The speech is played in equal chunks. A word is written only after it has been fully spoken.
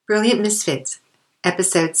Brilliant Misfits,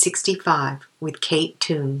 episode 65 with Kate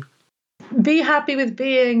Toon. Be happy with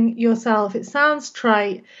being yourself. It sounds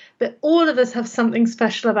trite, but all of us have something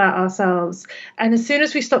special about ourselves. And as soon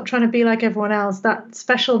as we stop trying to be like everyone else, that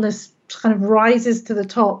specialness kind of rises to the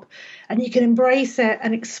top and you can embrace it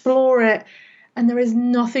and explore it. And there is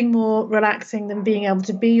nothing more relaxing than being able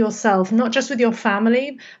to be yourself, not just with your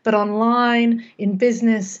family, but online, in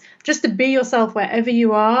business. Just to be yourself wherever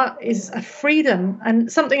you are is a freedom and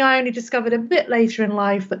something I only discovered a bit later in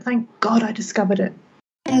life, but thank God I discovered it.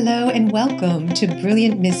 Hello and welcome to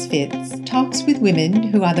Brilliant Misfits, talks with women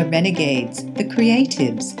who are the renegades, the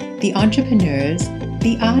creatives, the entrepreneurs,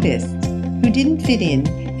 the artists who didn't fit in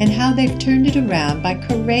and how they've turned it around by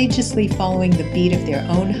courageously following the beat of their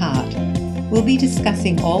own heart. We'll be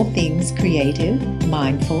discussing all things creative,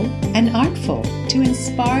 mindful, and artful to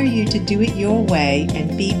inspire you to do it your way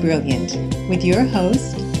and be brilliant with your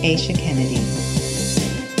host, Aisha Kennedy.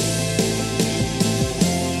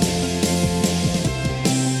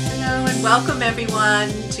 Hello and welcome everyone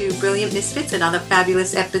to Brilliant Misfits, another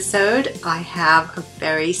fabulous episode. I have a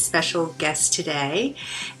very special guest today,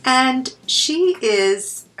 and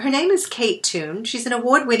her name is Kate Toon. She's an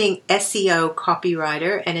award-winning SEO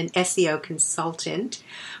copywriter and an SEO consultant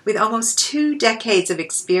with almost 2 decades of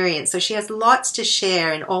experience. So she has lots to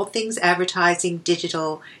share in all things advertising,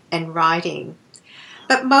 digital, and writing.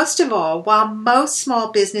 But most of all, while most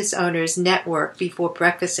small business owners network before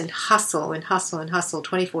breakfast and hustle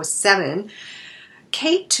 24/7,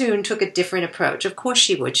 Kate Toon took a different approach. Of course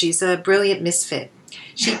she would. She's a brilliant misfit.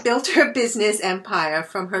 She built her business empire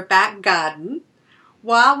from her back garden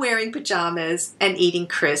while wearing pajamas and eating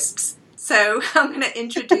crisps. So I'm going to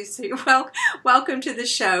introduce you. Welcome to the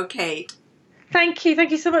show, Kate. Thank you.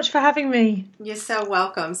 Thank you so much for having me. You're so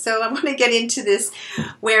welcome. So I want to get into this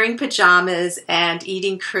wearing pajamas and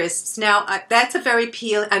eating crisps. Now, that's a very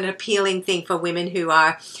appealing thing for women who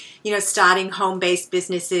are, starting home-based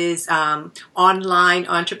businesses, online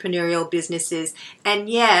entrepreneurial businesses. And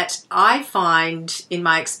yet I find in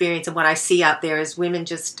my experience and what I see out there is women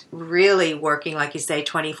just really working, like you say,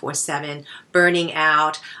 24/7, burning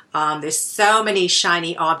out. There's so many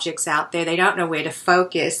shiny objects out there. They don't know where to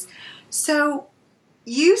focus. So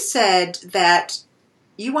you said that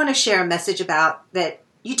you want to share a message about that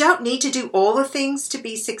you don't need to do all the things to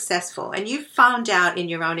be successful. And you found out in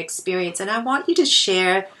your own experience, and I want you to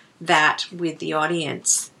share that with the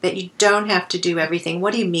audience, that you don't have to do everything.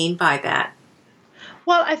 What do you mean by that?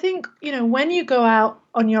 Well, I think, when you go out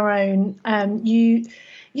on your own,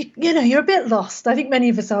 you're a bit lost. I think many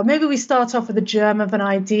of us are. Maybe we start off with a germ of an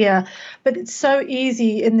idea, but it's so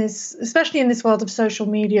easy especially in this world of social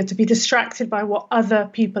media, to be distracted by what other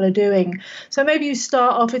people are doing. So maybe you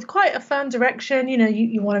start off with quite a firm direction.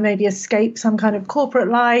 You want to maybe escape some kind of corporate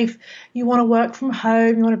life. You want to work from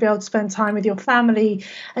home. You want to be able to spend time with your family,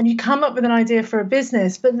 and you come up with an idea for a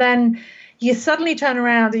business, but then you suddenly turn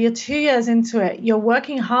around and you're 2 years into it. You're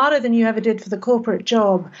working harder than you ever did for the corporate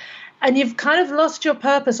job. And you've kind of lost your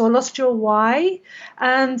purpose or lost your why.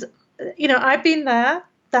 And, I've been there.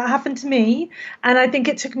 That happened to me. And I think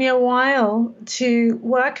it took me a while to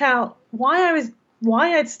work out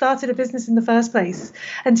why I'd started a business in the first place,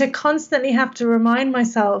 and to constantly have to remind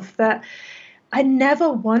myself that I never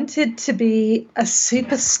wanted to be a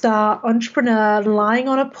superstar entrepreneur lying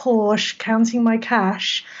on a Porsche counting my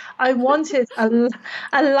cash. I wanted a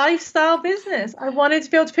lifestyle business. I wanted to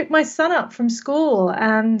be able to pick my son up from school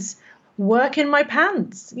and work in my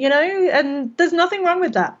pants, and there's nothing wrong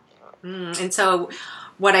with that. And so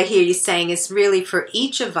what I hear you saying is really for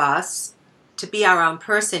each of us to be our own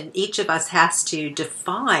person, each of us has to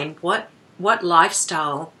define what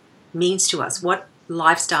lifestyle means to us, what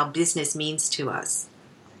lifestyle business means to us.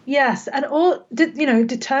 Yes, and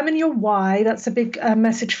determine your why. That's a big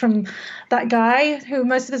message from that guy who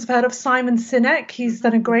most of us have heard of, Simon Sinek. He's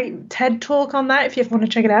done a great TED talk on that if you ever want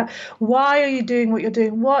to check it out. Why are you doing what you're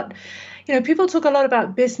doing? People talk a lot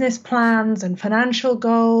about business plans and financial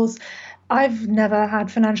goals. I've never had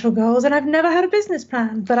financial goals and I've never had a business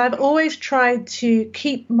plan, but I've always tried to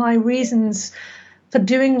keep my reasons for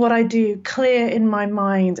doing what I do clear in my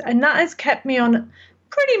mind. And that has kept me on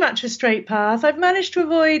pretty much a straight path. I've managed to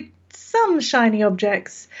avoid some shiny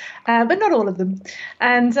objects, but not all of them.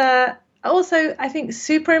 And also, I think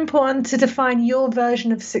super important to define your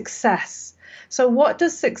version of success. So what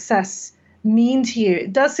does success mean to you?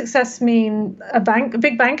 Does success mean a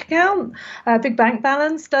big bank account, a big bank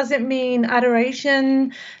balance? Does it mean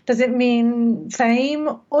adoration? Does it mean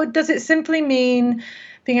fame? Or does it simply mean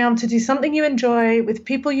being able to do something you enjoy with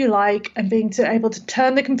people you like, and being able to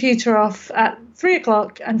turn the computer off at 3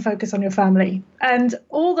 o'clock and focus on your family. And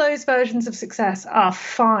all those versions of success are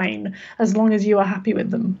fine as long as you are happy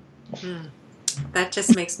with them. That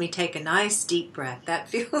just makes me take a nice deep breath. That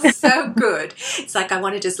feels so good. It's like I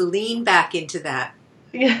want to just lean back into that.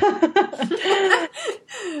 Yeah.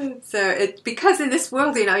 Because in this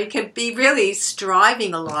world, you can be really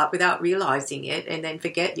striving a lot without realizing it, and then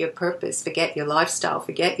forget your purpose, forget your lifestyle,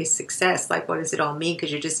 forget your success. Like, what does it all mean?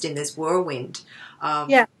 Because you're just in this whirlwind of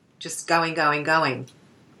just going.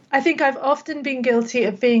 I think I've often been guilty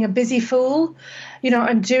of being a busy fool,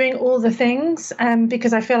 and doing all the things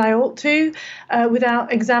because I feel I ought to,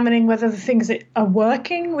 without examining whether the things are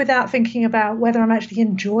working, without thinking about whether I'm actually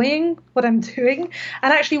enjoying what I'm doing,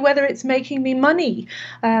 and actually whether it's making me money.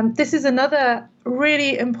 This is another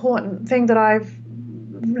really important thing that I've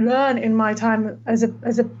learned in my time as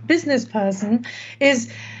a business person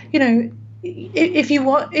is, if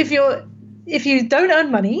you don't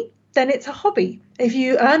earn money, then it's a hobby. If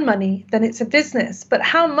you earn money, then it's a business. But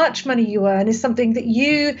how much money you earn is something that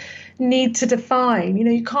you need to define.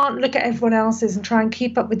 You can't look at everyone else's and try and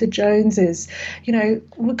keep up with the Joneses.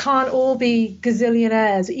 We can't all be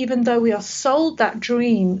gazillionaires, even though we are sold that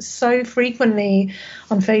dream so frequently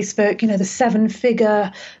on Facebook, the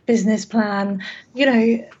 7-figure business plan.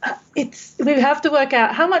 We have to work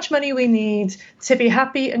out how much money we need to be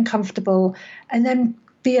happy and comfortable, and then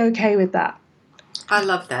be okay with that. I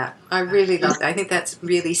love that. I really love that. I think that's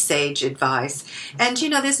really sage advice. And,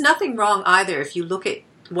 there's nothing wrong either if you look at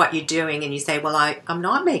what you're doing and you say, well, I'm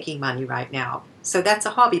not making money right now. So that's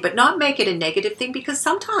a hobby, but not make it a negative thing, because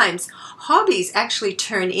sometimes hobbies actually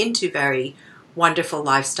turn into very wonderful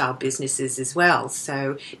lifestyle businesses as well.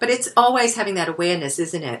 So, but it's always having that awareness,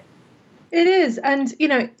 isn't it? It is. And,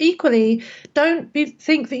 equally, don't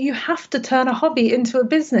think that you have to turn a hobby into a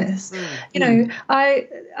business. I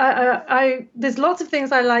there's lots of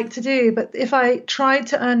things I like to do, but if I tried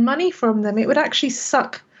to earn money from them, it would actually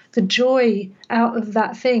suck the joy out of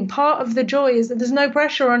that thing. Part of the joy is that there's no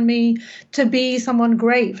pressure on me to be someone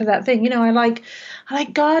great for that thing. I like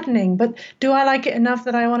gardening, but do I like it enough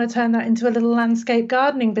that I want to turn that into a little landscape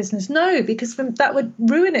gardening business? No, because that would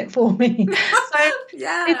ruin it for me. So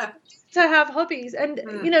yeah. To have hobbies, and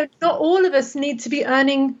not all of us need to be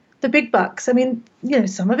earning the big bucks. I mean,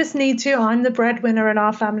 some of us need to. I'm the breadwinner in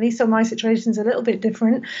our family, so my situation's a little bit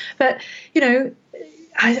different. But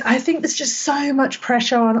I think there's just so much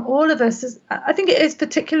pressure on all of us. I think it is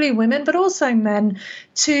particularly women, but also men,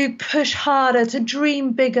 to push harder, to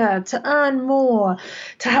dream bigger, to earn more,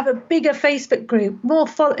 to have a bigger Facebook group, more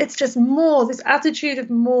follow. It's just more, this attitude of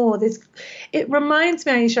more. It reminds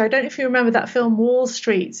me, Aisha, I don't know if you remember that film Wall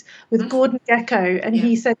Street with Gordon Gekko, and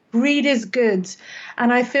he said, greed is good.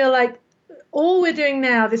 And I feel like all we're doing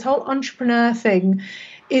now, this whole entrepreneur thing,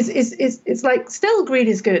 is like, still greed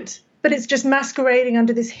is good. But it's just masquerading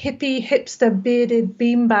under this hippie, hipster, bearded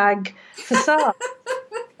beanbag facade.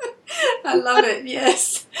 I love it,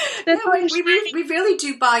 yes. We really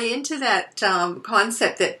do buy into that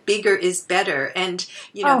concept that bigger is better. And,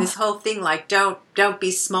 this whole thing like don't be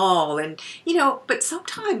small. And, but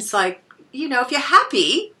sometimes if you're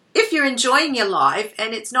happy, if you're enjoying your life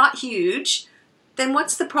and it's not huge, then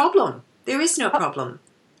what's the problem? There is no problem.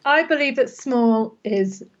 I believe that small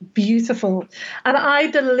is beautiful, and I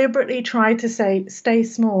deliberately try to stay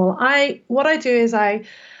small. What I do is I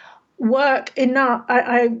work enough.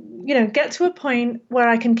 I get to a point where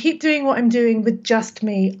I can keep doing what I'm doing with just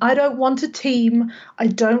me. I don't want a team. I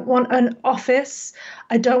don't want an office.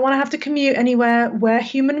 I don't want to have to commute anywhere, wear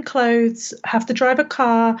human clothes, have to drive a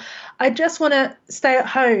car. I just want to stay at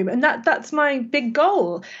home, and that's my big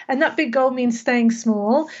goal. And that big goal means staying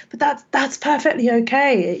small, but that's perfectly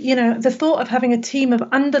okay. The thought of having a team of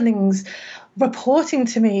underlings reporting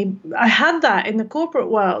to me, I had that in the corporate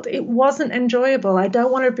world. It wasn't enjoyable. I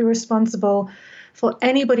don't want to be responsible for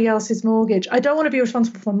anybody else's mortgage. I don't want to be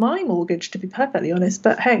responsible for my mortgage, to be perfectly honest,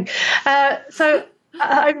 but hey. So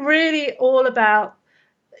I'm really all about,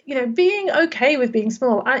 being okay with being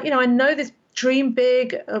small. I know this dream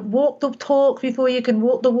big, walk the talk before you can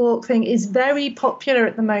walk the walk thing is very popular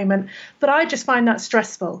at the moment, but I just find that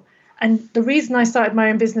stressful. And the reason I started my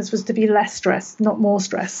own business was to be less stressed, not more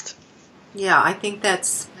stressed. Yeah, I think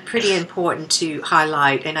that's pretty important to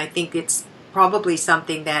highlight, and I think it's probably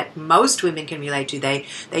something that most women can relate to.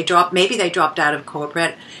 They dropped out of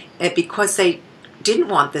corporate because they didn't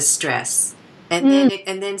want the stress.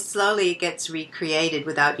 and then slowly it gets recreated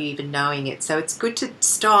without you even knowing it. So it's good to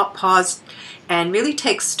stop, pause, and really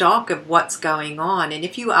take stock of what's going on. And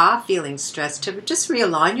if you are feeling stressed, to just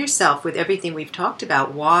realign yourself with everything we've talked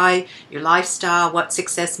about: why, your lifestyle, what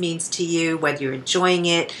success means to you, whether you're enjoying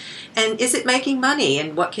it, and is it making money,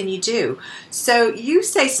 and what can you do? So you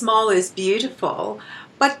say small is beautiful,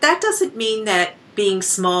 but that doesn't mean that being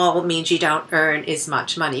small means you don't earn as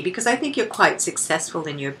much money, because I think you're quite successful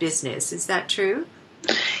in your business. Is that true?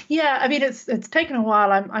 Yeah, I mean, it's taken a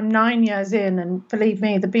while. I'm 9 years in, and believe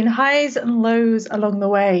me, there've been highs and lows along the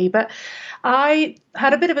way. But I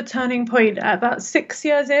had a bit of a turning point at about 6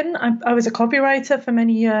 years in. I was a copywriter for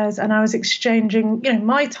many years, and I was exchanging,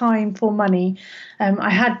 my time for money. I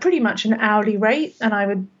had pretty much an hourly rate, and I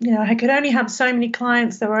would, I could only have so many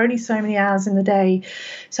clients. There were only so many hours in the day.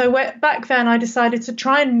 So back then, I decided to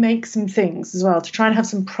try and make some things as well, to try and have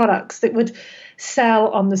some products that would sell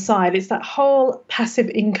on the side. It's that whole passive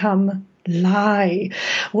income lie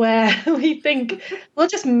where we think we'll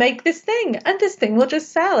just make this thing and this thing will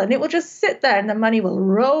just sell and it will just sit there and the money will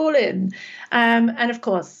roll in. And of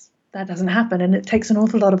course, that doesn't happen, and it takes an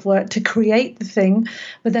awful lot of work to create the thing,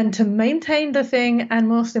 but then to maintain the thing, and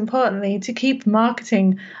most importantly, to keep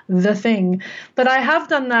marketing the thing. But I have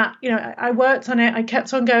done that. I worked on it. I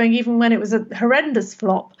kept on going even when it was a horrendous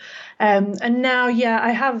flop. And now,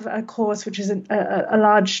 I have a course, which is a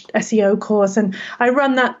large SEO course, and I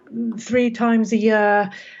run that 3 times a year,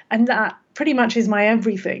 and that pretty much is my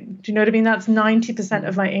everything. Do you know what I mean? That's 90%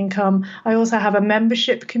 of my income. I also have a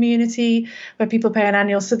membership community where people pay an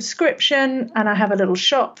annual subscription, and I have a little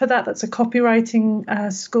shop for that. That's a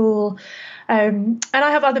copywriting school. And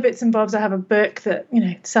I have other bits and bobs. I have a book that,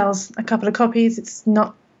 sells a couple of copies. It's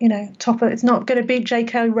not, it's not going to beat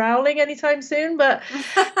J.K. Rowling anytime soon, but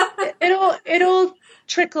it all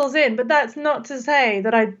trickles in. But that's not to say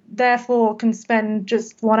that I therefore can spend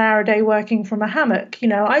just 1 hour a day working from a hammock.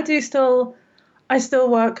 I still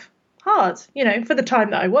work hard, for the time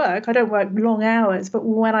that I work. I don't work long hours, but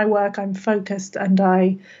when I work, I'm focused and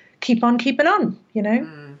I keep on keeping on,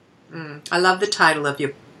 I love the title of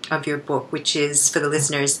your book, which is, for the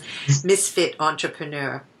listeners, Misfit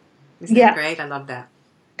Entrepreneur. Isn't that great? I love that.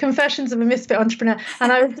 Confessions of a Misfit Entrepreneur.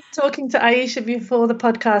 And I was talking to Aisha before the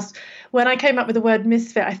podcast. When I came up with the word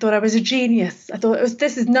misfit, I thought I was a genius. I thought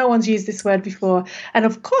no one's used this word before. And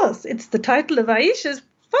of course, it's the title of Aisha's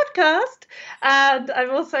podcast. And I'm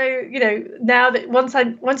also, now that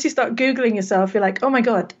once you start Googling yourself, you're like, oh my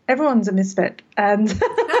God, everyone's a misfit. And so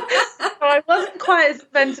I wasn't quite as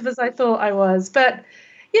inventive as I thought I was. But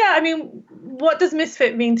yeah, I mean, what does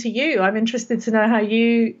misfit mean to you? I'm interested to know how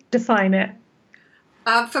you define it.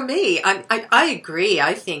 For me, I agree.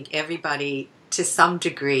 I think everybody, to some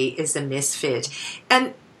degree, is a misfit.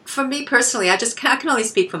 And for me personally, I can only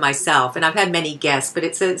speak for myself, and I've had many guests, but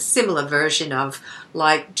it's a similar version of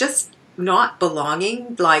just not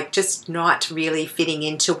belonging, just not really fitting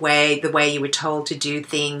into the way you were told to do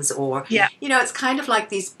things, or it's kind of like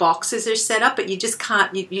these boxes are set up, but you just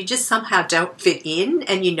can't. You just somehow don't fit in,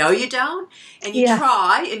 and you don't, and you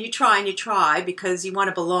try and you try and you try because you want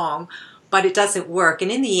to belong. But it doesn't work. And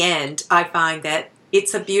in the end, I find that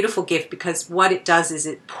it's a beautiful gift, because what it does is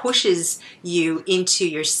it pushes you into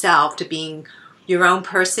yourself, to being your own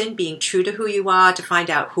person, being true to who you are, to find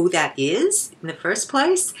out who that is in the first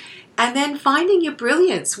place, and then finding your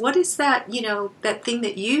brilliance. What is that, that thing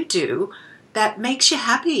that you do that makes you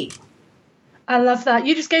happy? I love that.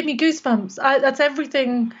 You just gave me goosebumps. That's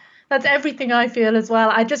everything. That's everything I feel as well.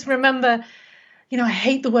 I just remember, I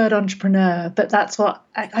hate the word entrepreneur, but that's what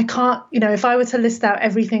I can't, if I were to list out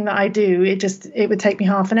everything that I do, it would take me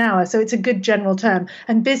half an hour. So it's a good general term.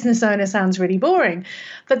 And business owner sounds really boring.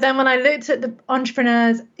 But then when I looked at the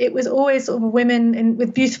entrepreneurs, it was always sort of women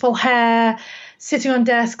with beautiful hair, sitting on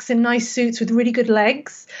desks in nice suits with really good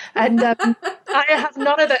legs. And I have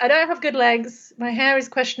none of that. I don't have good legs. My hair is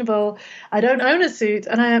questionable. I don't own a suit,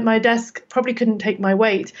 and my desk probably couldn't take my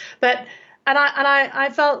weight. But I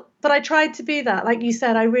felt, but I tried to be that. Like you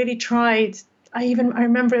said, I really tried. I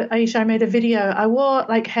remember, Aisha, I made a video. I wore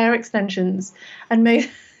hair extensions and made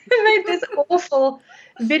this awful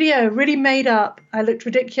video, really made up. I looked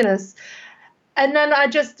ridiculous. And then I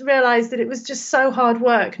just realized that it was just so hard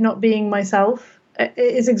work not being myself. It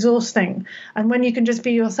is exhausting. And when you can just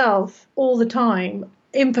be yourself all the time,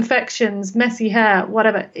 imperfections, messy hair,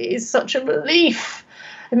 whatever, it is such a relief.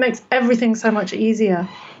 It makes everything so much easier.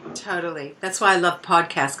 Totally. That's why I love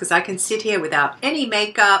podcasts, because I can sit here without any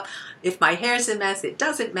makeup. If my hair's a mess, it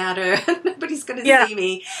doesn't matter. Nobody's going to see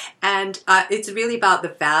me. And it's really about the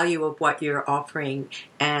value of what you're offering.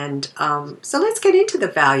 And so let's get into the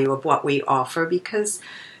value of what we offer, because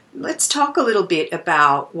let's talk a little bit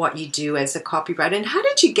about what you do as a copywriter, and how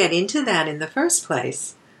did you get into that in the first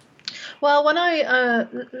place? Well, when I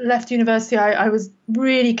left university, I was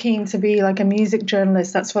really keen to be like a music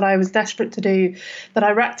journalist. That's what I was desperate to do. But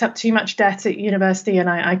I racked up too much debt at university and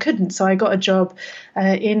I couldn't. So I got a job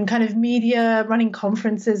in kind of media, running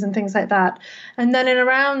conferences and things like that. And then in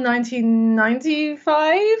around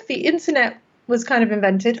 1995, the internet was kind of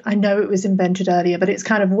invented. I know it was invented earlier, but it's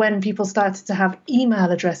kind of when people started to have email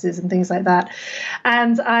addresses and things like that.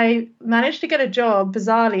 And I managed to get a job,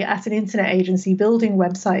 bizarrely, at an internet agency building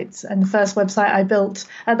websites. And the first website I built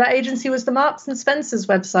at that agency was the Marks and Spencer's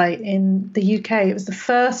website in the UK. It was the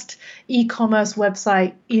first e-commerce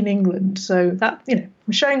website in England. So that, I'm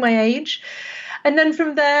showing my age. And then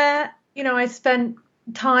from there, I spent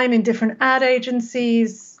time in different ad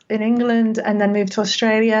agencies in England and then moved to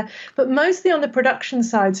Australia, but mostly on the production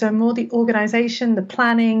side. So more the organization, the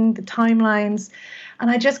planning, the timelines.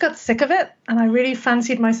 And I just got sick of it. And I really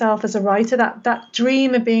fancied myself as a writer. That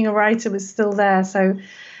dream of being a writer was still there. So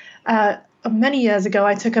many years ago,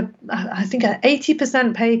 I took I think an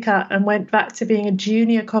 80% pay cut and went back to being a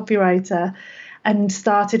junior copywriter and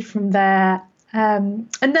started from there. And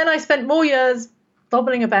then I spent more years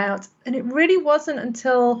bobbling about. And it really wasn't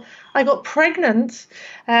until I got pregnant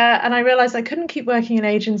and I realized I couldn't keep working in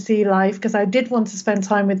agency life because I did want to spend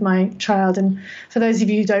time with my child. And for those of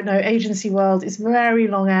you who don't know, agency world is very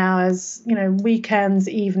long hours, weekends,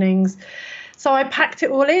 evenings. So I packed it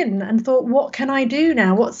all in and thought, what can I do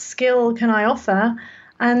now? What skill can I offer?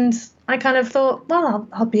 And I kind of thought, well,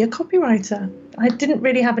 I'll be a copywriter. I didn't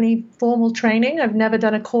really have any formal training. I've never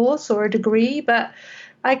done a course or a degree, but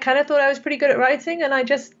I kind of thought I was pretty good at writing, and I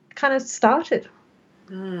just kind of started.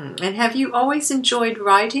 And have you always enjoyed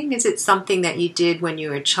writing? Is it something that you did when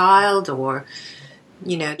you were a child, or,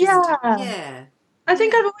 Yeah. I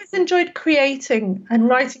think I've always enjoyed creating, and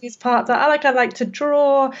writing is part of that. I like to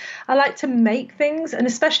draw. I like to make things, and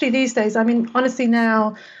especially these days. I mean, honestly,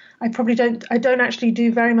 now I don't actually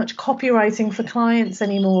do very much copywriting for clients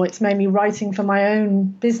anymore. It's mainly writing for my own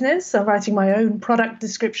business. So writing my own product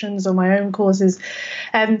descriptions or my own courses.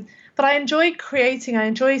 But I enjoy creating. I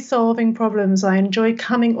enjoy solving problems. I enjoy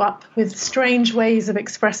coming up with strange ways of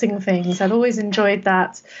expressing things. I've always enjoyed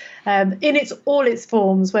that in all its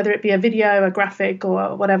forms, whether it be a video, a graphic,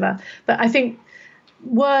 or whatever. But I think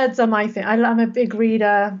words are my thing. I'm a big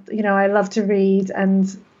reader. I love to read,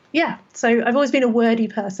 and yeah, so I've always been a wordy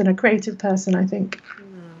person, a creative person, I think.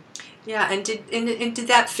 Yeah, and did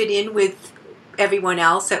that fit in with everyone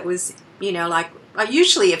else that was,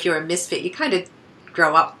 usually if you're a misfit, you kind of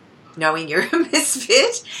grow up knowing you're a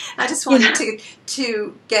misfit. I just wanted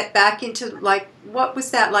to get back into, what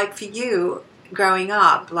was that like for you growing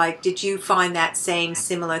up? Did you find that same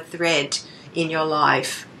similar thread in your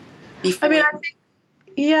life before?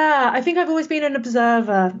 I think I've always been an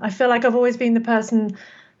observer. I feel like I've always been the person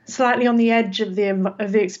slightly on the edge of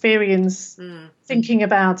the experience, thinking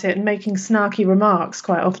about it and making snarky remarks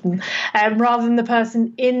quite often, rather than the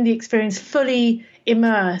person in the experience fully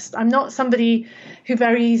immersed. I'm not somebody who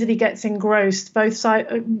very easily gets engrossed. Both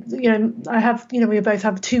sides, we both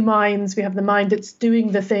have two minds. We have the mind that's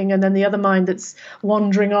doing the thing, and then the other mind that's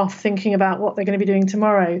wandering off thinking about what they're going to be doing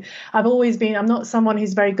tomorrow. I'm not someone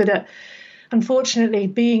who's very good at, unfortunately,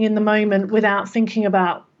 being in the moment without thinking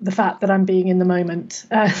about the fact that I'm being in the moment.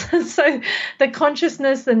 So the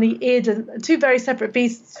consciousness and the id are two very separate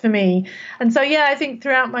beasts for me. And so, I think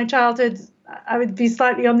throughout my childhood, I would be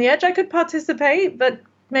slightly on the edge. I could participate, but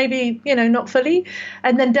maybe, not fully.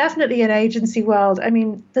 And then definitely in agency world, I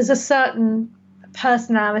mean, there's a certain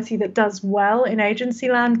personality that does well in agency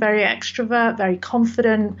land, very extrovert, very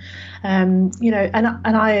confident, and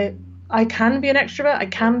I can be an extrovert, I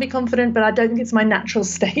can be confident, but I don't think it's my natural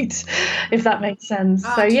state, if that makes sense.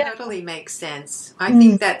 Oh, so, totally makes sense. I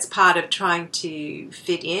think that's part of trying to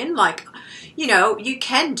fit in. You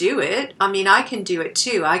can do it. I mean, I can do it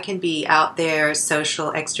too. I can be out there,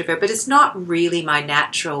 social extrovert, but it's not really my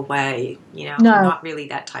natural way. No. I'm not really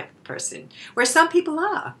that type of person, where some people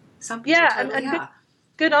are. Some people totally are.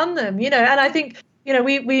 Good on them, And I think,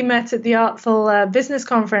 we met at the Artful Business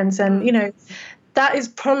Conference, and, that is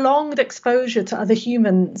prolonged exposure to other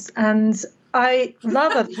humans, and I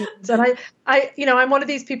love other humans. And I'm one of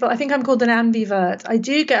these people. I think I'm called an ambivert. I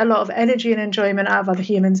do get a lot of energy and enjoyment out of other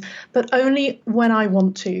humans, but only when I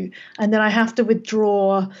want to, and then I have to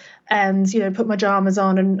withdraw and put my pajamas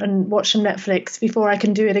on and watch some Netflix before I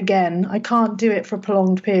can do it again. I can't do it for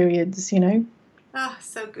prolonged periods. Ah,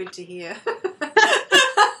 so good to hear.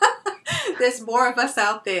 There's more of us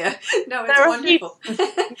out there. No, it's wonderful.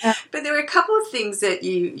 But there were a couple of things that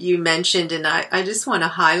you mentioned, and I just want to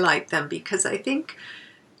highlight them because I think,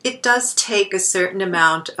 it does take a certain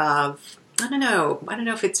amount of, I don't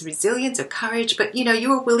know if it's resilience or courage, but you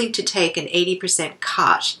were willing to take an 80%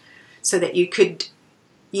 cut so that you could,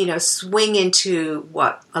 swing into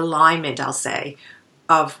what alignment, I'll say,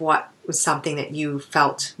 of what was something that you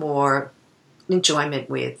felt more enjoyment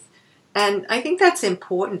with. And I think that's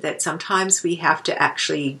important, that sometimes we have to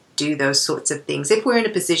actually do those sorts of things. If we're in a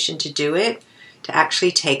position to do it, to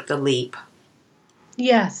actually take the leap.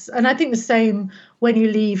 Yes, and I think the same when you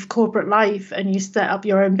leave corporate life and you set up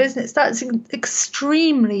your own business. That's an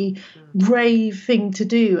extremely brave thing to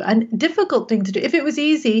do and difficult thing to do. If it was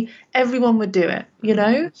easy, everyone would do it,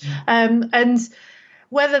 and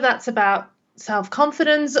whether that's about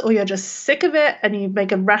self-confidence or you're just sick of it and you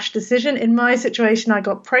make a rash decision. In my situation, I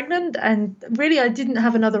got pregnant and really I didn't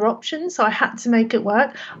have another option, so I had to make it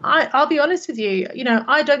work. I'll be honest with you,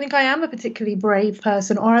 I don't think I am a particularly brave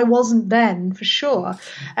person, or I wasn't then for sure.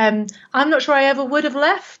 I'm not sure I ever would have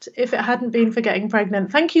left if it hadn't been for getting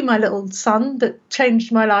pregnant. Thank you, my little son that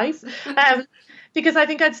changed my life, because I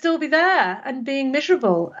think I'd still be there and being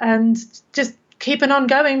miserable and just keeping on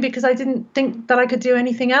going because I didn't think that I could do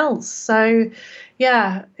anything else. So,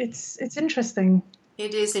 yeah, it's interesting.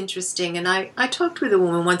 It is interesting. And I talked with a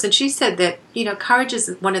woman once, and she said that, courage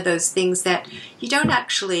is one of those things that you don't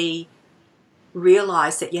actually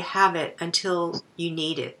realize that you have it until you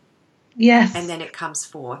need it. Yes. And then it comes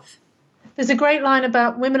forth. There's a great line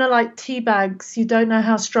about women are like tea bags. You don't know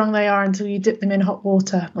how strong they are until you dip them in hot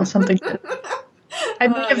water or something.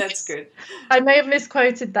 That's good. I may have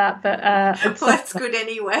misquoted that, but that's good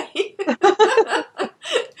anyway.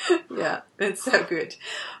 Yeah, that's so good.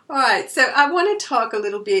 All right, so I want to talk a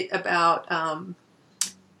little bit about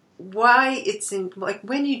why it's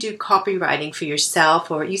when you do copywriting for yourself,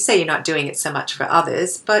 or you say you're not doing it so much for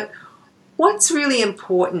others, but what's really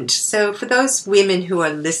important? So for those women who are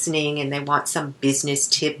listening and they want some business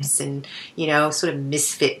tips and, sort of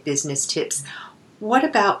misfit business tips, what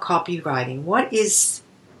about copywriting? What is,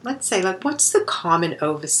 let's say, what's the common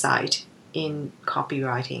oversight in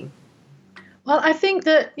copywriting? Well, I think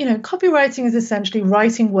that, copywriting is essentially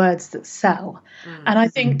writing words that sell. And I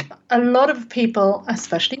think a lot of people,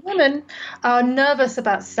 especially women, are nervous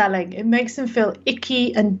about selling. It makes them feel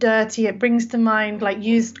icky and dirty. It brings to mind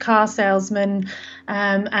used car salesmen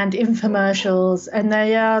and infomercials, and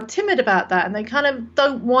they are timid about that, and they kind of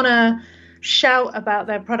don't want to shout about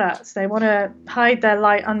their products. They want to hide their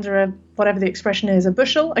light under whatever the expression is, a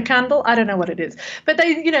bushel, a candle. I don't know what it is, but they're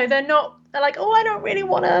like, oh, I don't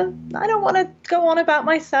want to go on about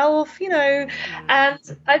myself, And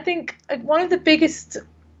I think one of the biggest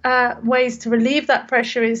ways to relieve that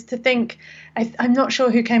pressure is to think, I'm not sure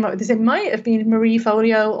who came up with this. It might have been Marie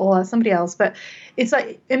Forleo or somebody else, but it's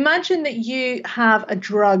like, imagine that you have a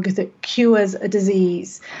drug that cures a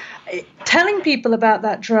disease. Telling people about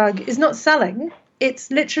that drug is not selling. It's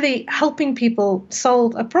literally helping people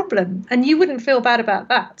solve a problem, and you wouldn't feel bad about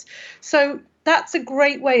that. So that's a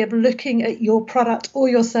great way of looking at your product or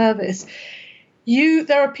your service.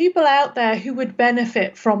 There are people out there who would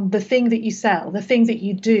benefit from the thing that you sell, the thing that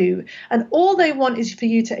you do, and all they want is for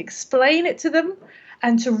you to explain it to them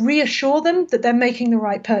and to reassure them that they're making the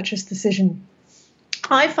right purchase decision.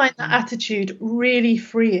 I find that attitude really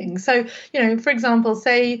freeing. So, for example,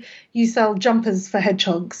 say you sell jumpers for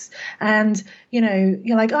hedgehogs and,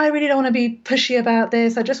 you're like, oh, I really don't want to be pushy about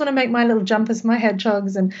this. I just want to make my little jumpers for my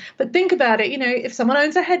hedgehogs. But think about it, if someone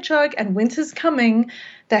owns a hedgehog and winter's coming,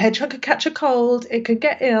 the hedgehog could catch a cold, it could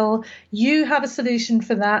get ill. You have a solution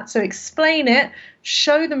for that. So explain it,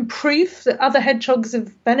 show them proof that other hedgehogs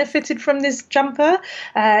have benefited from this jumper.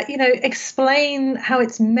 Explain how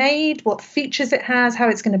it's made, what features it has, how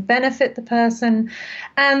it's going to benefit the person.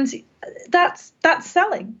 And that's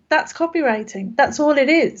selling. That's copywriting. That's all it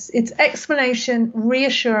is. It's explanation,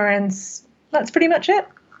 reassurance. That's pretty much it.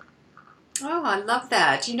 Oh, I love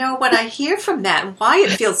that. What I hear from that and why it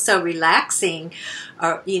feels so relaxing,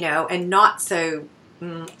 and not so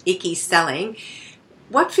icky selling.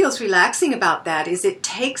 What feels relaxing about that is it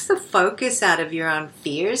takes the focus out of your own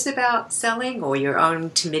fears about selling or your own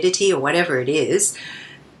timidity or whatever it is,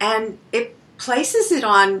 and it places it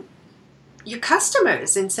on your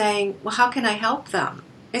customers and saying, well, how can I help them?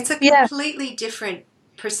 It's a completely different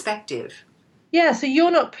perspective. Yeah, so you're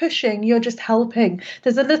not pushing, you're just helping.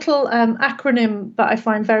 There's a little acronym that I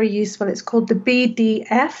find very useful. It's called the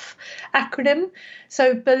BDF acronym.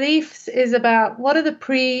 So beliefs is about what are the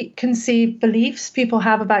preconceived beliefs people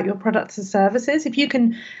have about your products and services. If you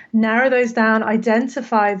can narrow those down,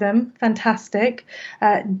 identify them, fantastic.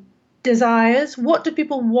 desires, what do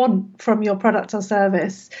people want from your product or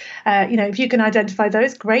service? If you can identify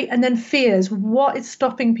those, great. And then fears, what is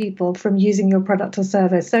stopping people from using your product or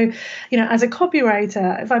service? So, as a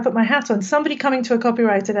copywriter, if I put my hat on, somebody coming to a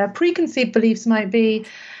copywriter, their preconceived beliefs might be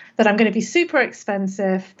that I'm going to be super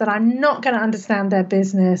expensive, that I'm not going to understand their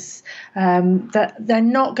business, that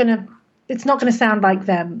it's not going to sound like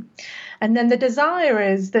them. And then the desire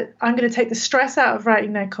is that I'm going to take the stress out of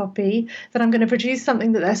writing their copy, that I'm going to produce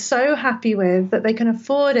something that they're so happy with that they can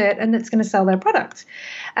afford it and that's going to sell their product.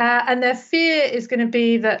 And their fear is going to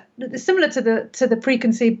be that, similar to the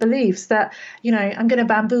preconceived beliefs, that, I'm going to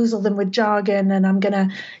bamboozle them with jargon and I'm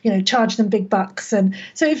going to, charge them big bucks. And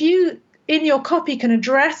so if you in your copy can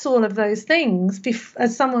address all of those things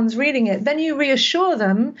as someone's reading it, then you reassure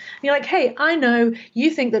them. You're like, hey, I know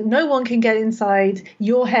you think that no one can get inside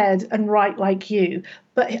your head and write like you,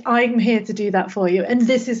 but I'm here to do that for you. And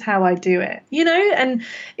this is how I do it, and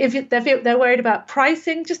if they're worried about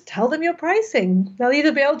pricing, just tell them your pricing. They'll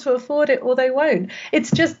either be able to afford it or they won't.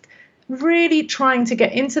 It's just really trying to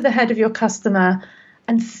get into the head of your customer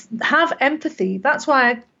and have empathy. That's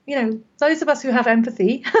why those of us who have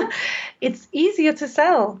empathy, it's easier to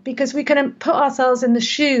sell because we can put ourselves in the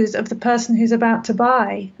shoes of the person who's about to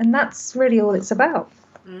buy. And that's really all it's about.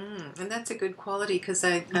 And that's a good quality because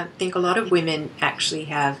I think a lot of women actually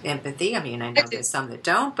have empathy. I mean, I know there's some that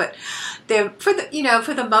don't, but for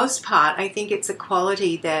the most part, I think it's a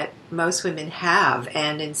quality that most women have.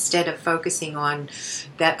 And instead of focusing on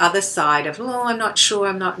that other side of, I'm not sure,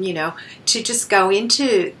 I'm not, to just go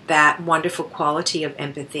into that wonderful quality of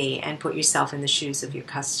empathy and put yourself in the shoes of your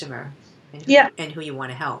customer and who you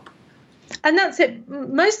want to help. And that's it.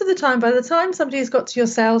 Most of the time, by the time somebody's got to your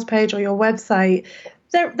sales page or your website,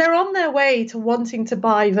 they're on their way to wanting to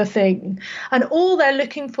buy the thing. And all they're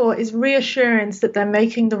looking for is reassurance that they're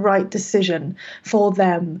making the right decision for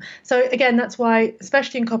them. So again, that's why,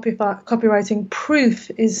 especially in copywriting,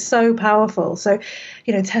 proof is so powerful. So,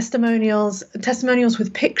 testimonials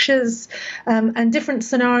with pictures, and different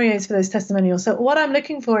scenarios for those testimonials. So what I'm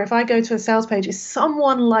looking for if I go to a sales page is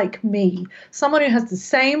someone like me, someone who has the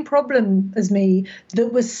same problem as me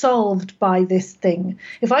that was solved by this thing.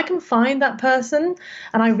 If I can find that person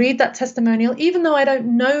and I read that testimonial, even though I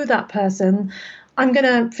don't know that person, I'm going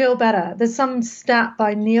to feel better. There's some stat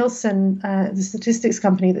by Nielsen, the statistics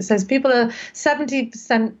company, that says people are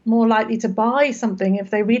 70% more likely to buy something if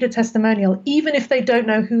they read a testimonial, even if they don't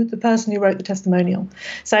know who the person who wrote the testimonial.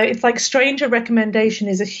 So it's like stranger recommendation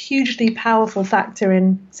is a hugely powerful factor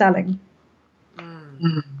in selling.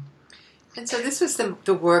 And so this was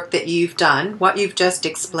the work that you've done, what you've just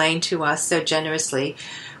explained to us so generously,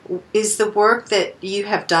 is the work that you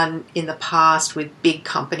have done in the past with big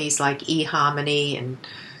companies like eHarmony and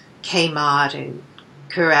Kmart and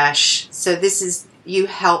Courage. So this is, you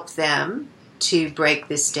help them to break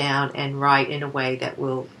this down and write in a way that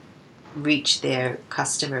will reach their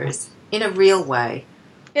customers in a real way.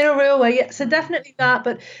 In a real way, yeah. So definitely that.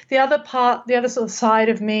 But the other sort of side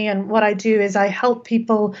of me and what I do is I help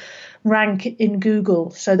people rank in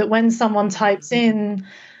Google so that when someone types in,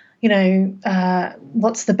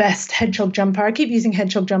 what's the best hedgehog jumper? I keep using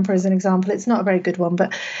hedgehog jumper as an example. It's not a very good one,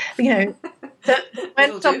 but, we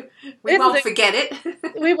won't forget it.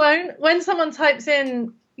 We won't. When someone types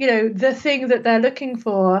in, the thing that they're looking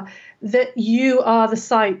for, that you are the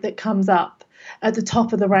site that comes up at the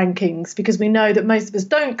top of the rankings, because we know that most of us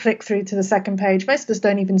don't click through to the second page. Most of us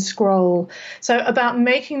don't even scroll. So about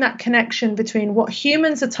making that connection between what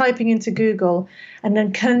humans are typing into Google and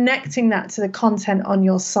then connecting that to the content on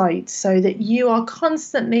your site so that you are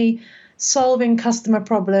constantly solving customer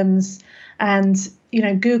problems. And,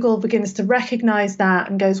 Google begins to recognize that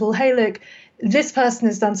and goes, well, hey, look, this person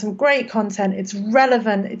has done some great content. It's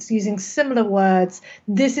relevant. It's using similar words.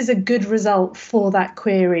 This is a good result for that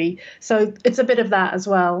query. So it's a bit of that as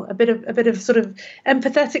well, a bit of sort of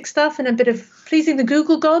empathetic stuff and a bit of pleasing the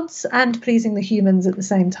Google gods and pleasing the humans at the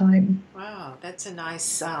same time. Wow, that's a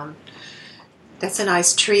nice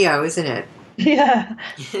trio, isn't it? Yeah.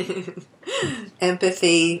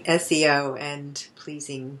 Empathy, SEO, and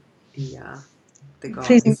pleasing the gods.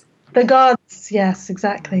 Pleasing the gods, yes,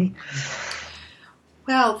 exactly.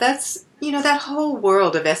 Well, that's, that whole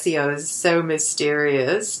world of SEO is so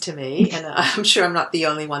mysterious to me, and I'm sure I'm not the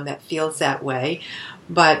only one that feels that way.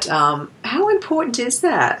 But how important is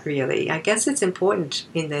that, really? I guess it's important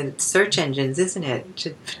in the search engines, isn't it,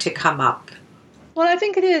 to come up? Well, I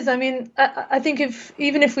think it is. I mean, I think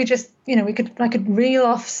even if we just I could reel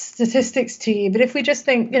off statistics to you, but if we just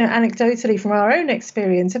think, anecdotally from our own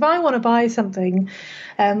experience, if I want to buy something,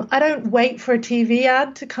 I don't wait for a TV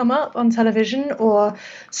ad to come up on television or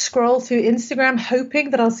scroll through Instagram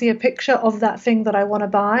hoping that I'll see a picture of that thing that I want to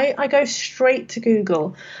buy. I go straight to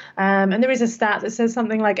Google. And there is a stat that says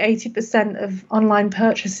something like 80% of online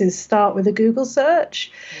purchases start with a Google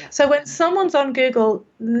search. Yeah. So when someone's on Google,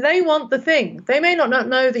 they want the thing. They may not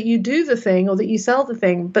know that you do the thing or that you sell the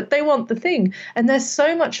thing, but they want the thing. And they're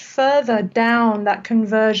so much further down that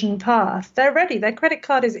conversion path. They're ready. Their credit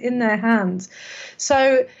card is in their hands.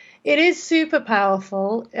 So it is super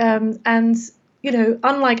powerful. And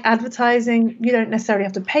unlike advertising, you don't necessarily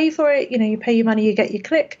have to pay for it. You pay your money, you get your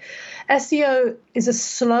click. SEO is a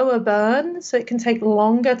slower burn, so it can take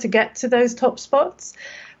longer to get to those top spots.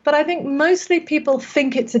 But I think mostly people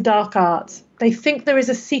think it's a dark art. They think there is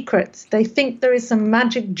a secret. They think there is some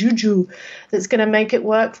magic juju that's going to make it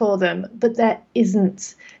work for them, but there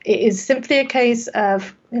isn't. It is simply a case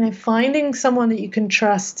of, finding someone that you can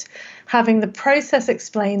trust, having the process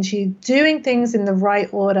explained to you, doing things in the right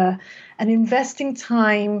order, and investing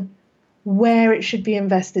time where it should be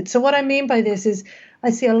invested. So what I mean by this is I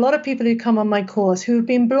see a lot of people who come on my course who have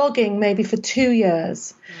been blogging maybe for 2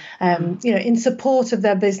 years, in support of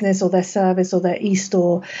their business or their service or their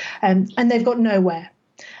e-store, and they've got nowhere.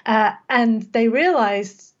 And they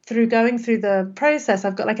realized through going through the process,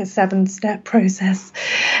 I've got like a 7-step process.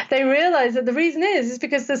 They realize that the reason is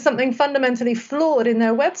because there's something fundamentally flawed in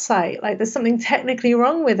their website. Like there's something technically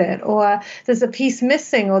wrong with it, or there's a piece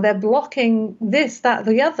missing, or they're blocking this, that,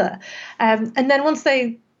 the other. And then once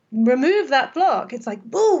they remove that block, it's like,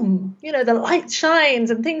 boom, the light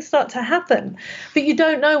shines and things start to happen. But you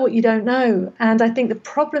don't know what you don't know. And I think the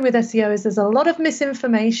problem with SEO is there's a lot of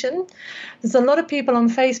misinformation. There's a lot of people on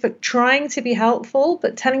Facebook trying to be helpful,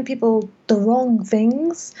 but telling people the wrong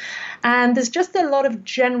things. And there's just a lot of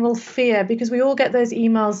general fear because we all get those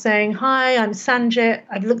emails saying, hi, I'm Sanjit.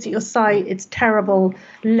 I've looked at your site. It's terrible.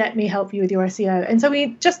 Let me help you with your SEO. And so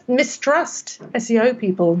we just mistrust SEO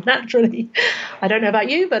people naturally. I don't know about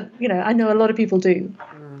you, but I know a lot of people do.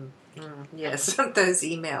 Yes, those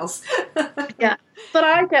emails. Yeah, but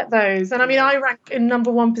I get those. And I rank in number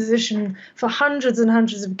 1 position for hundreds and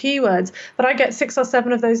hundreds of keywords, but I get 6 or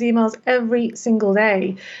 7 of those emails every single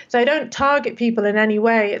day. So I don't target people in any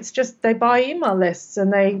way. It's just they buy email lists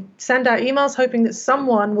and they send out emails hoping that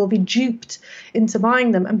someone will be duped into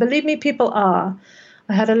buying them. And believe me, people are.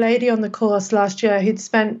 I had a lady on the course last year who'd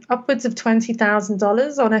spent upwards of $20,000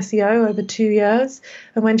 on SEO over 2 years.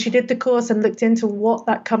 And when she did the course and looked into what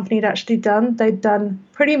that company had actually done, they'd done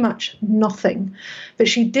pretty much nothing. But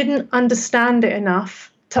she didn't understand it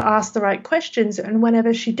enough to ask the right questions. And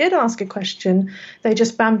whenever she did ask a question, they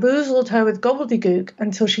just bamboozled her with gobbledygook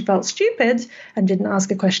until she felt stupid and didn't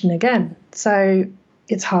ask a question again. So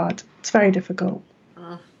it's hard. It's very difficult.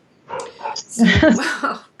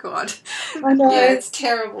 Oh, God. I know. Yeah, it's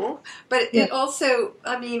terrible. But it also,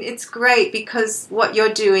 it's great because what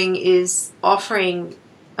you're doing is offering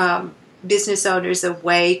business owners a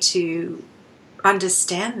way to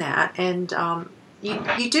understand that. And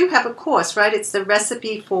you do have a course, right? It's the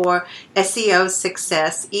Recipe for SEO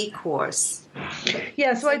Success e-course.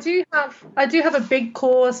 Yeah, so I do have a big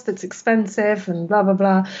course that's expensive and blah blah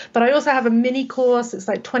blah, but I also have a mini course. It's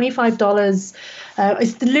like $25.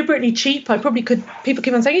 It's deliberately cheap. I probably could. People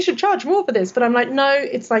keep on saying you should charge more for this, but I'm like, no.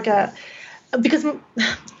 It's like because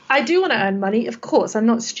I do want to earn money, of course. I'm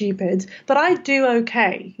not stupid, but I do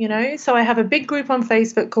okay, So I have a big group on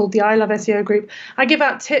Facebook called the I Love SEO group. I give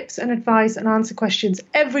out tips and advice and answer questions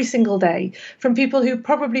every single day from people who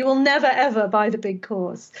probably will never, ever buy the big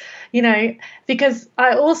course, because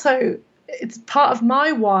it's part of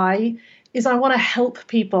my why is I want to help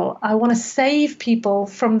people. I want to save people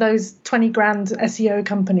from those 20 grand SEO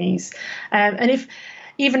companies. And if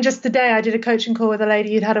even just today, I did a coaching call with a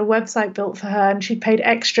lady who'd had a website built for her and she'd paid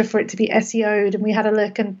extra for it to be SEO'd. And we had a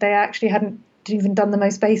look and they actually hadn't even done the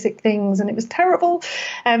most basic things and it was terrible.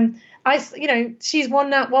 She's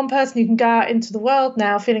one person who can go out into the world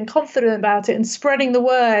now feeling confident about it and spreading the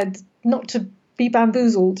word, not to be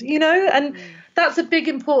bamboozled, and that's a big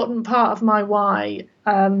important part of my why.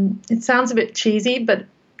 It sounds a bit cheesy, but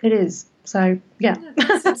it is. So, yeah. It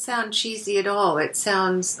doesn't sound cheesy at all. It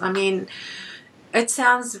sounds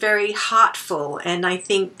very heartful, and I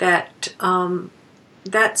think that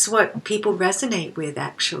that's what people resonate with,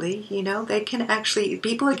 actually. They can actually,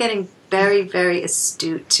 people are getting very, very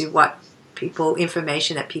astute to what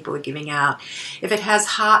information that people are giving out. If it has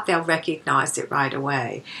heart, they'll recognize it right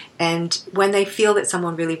away. And when they feel that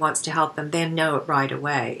someone really wants to help them, they'll know it right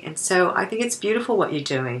away. And so I think it's beautiful what you're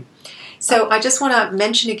doing. So I just want to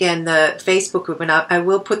mention again the Facebook group, and I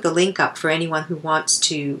will put the link up for anyone who wants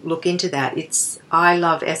to look into that. It's I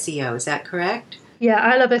Love SEO. Is that correct? Yeah,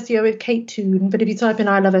 I Love SEO with Kate Toon. But if you type in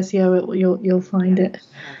I Love SEO, you'll find it.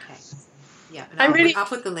 Okay. Yeah, and I'll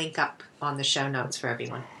put the link up on the show notes for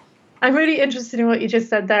everyone. I'm really interested in what you just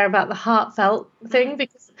said there about the heartfelt thing,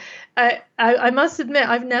 because I must admit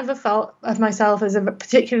I've never felt of myself as a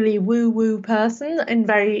particularly woo-woo person and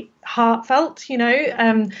very heartfelt,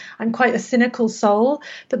 I'm quite a cynical soul.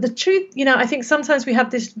 But the truth, I think sometimes we have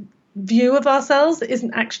this view of ourselves that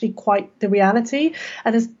isn't actually quite the reality.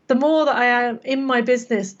 And as the more that I am in my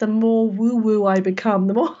business, the more woo-woo I become,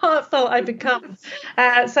 the more heartfelt I become.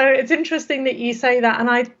 So it's interesting that you say that. And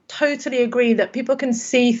I totally agree that people can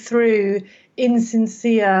see through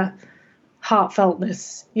insincere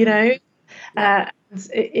heartfeltness,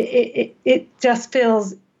 it just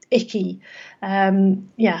feels icky.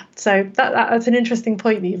 So that's an interesting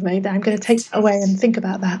point that you've made there. I'm going to take that away and think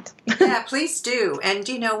about that. Yeah, please do. And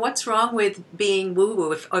what's wrong with being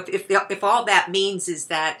woo-woo if all that means is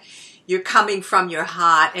that you're coming from your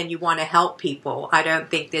heart and you want to help people? I don't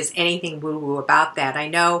think there's anything woo-woo about that. I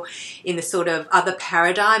know in the sort of other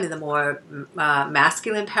paradigm, in the more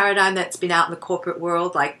masculine paradigm that's been out in the corporate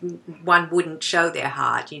world, like one wouldn't show their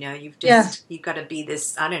heart. You've got to be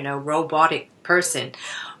this, robotic person.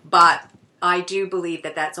 But I do believe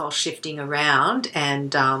that that's all shifting around,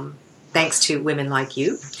 and thanks to women like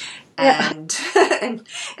you. And,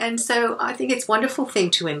 and so I think it's a wonderful thing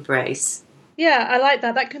to embrace. Yeah, I like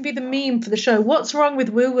that. That can be the meme for the show. What's wrong with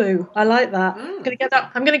woo-woo? I like that. I'm gonna get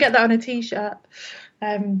that on a t-shirt.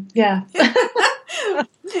 Yeah.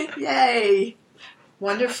 Yay.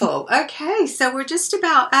 Wonderful. Okay, so we're just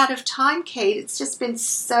about out of time, Kate. It's just been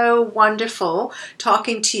so wonderful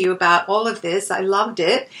talking to you about all of this. I loved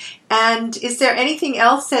it. And is there anything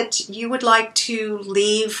else that you would like to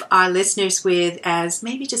leave our listeners with as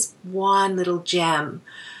maybe just one little gem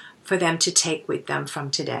for them to take with them from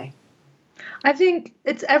today? I think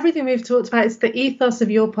it's everything we've talked about. It's the ethos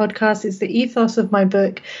of your podcast. It's the ethos of my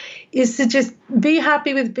book, is to just be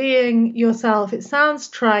happy with being yourself. It sounds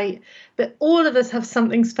trite, but all of us have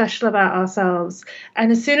something special about ourselves.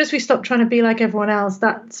 And as soon as we stop trying to be like everyone else,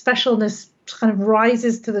 that specialness kind of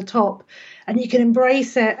rises to the top, and you can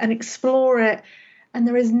embrace it and explore it. And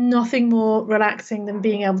there is nothing more relaxing than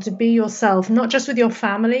being able to be yourself, not just with your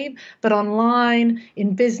family, but online,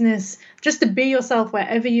 in business. Just to be yourself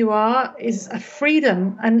wherever you are is a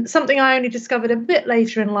freedom, and something I only discovered a bit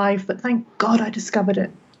later in life, but thank God I discovered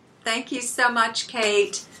it. Thank you so much,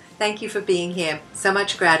 Kate. Thank you for being here. So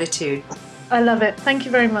much gratitude. I love it. Thank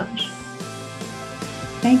you very much.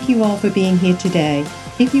 Thank you all for being here today.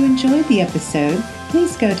 If you enjoyed the episode,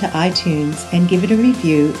 please go to iTunes and give it a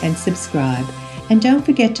review and subscribe. And don't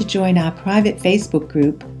forget to join our private Facebook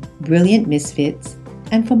group, Brilliant Misfits.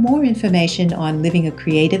 And for more information on living a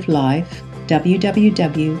creative life,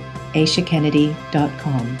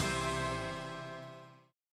 www.aishakennedy.com.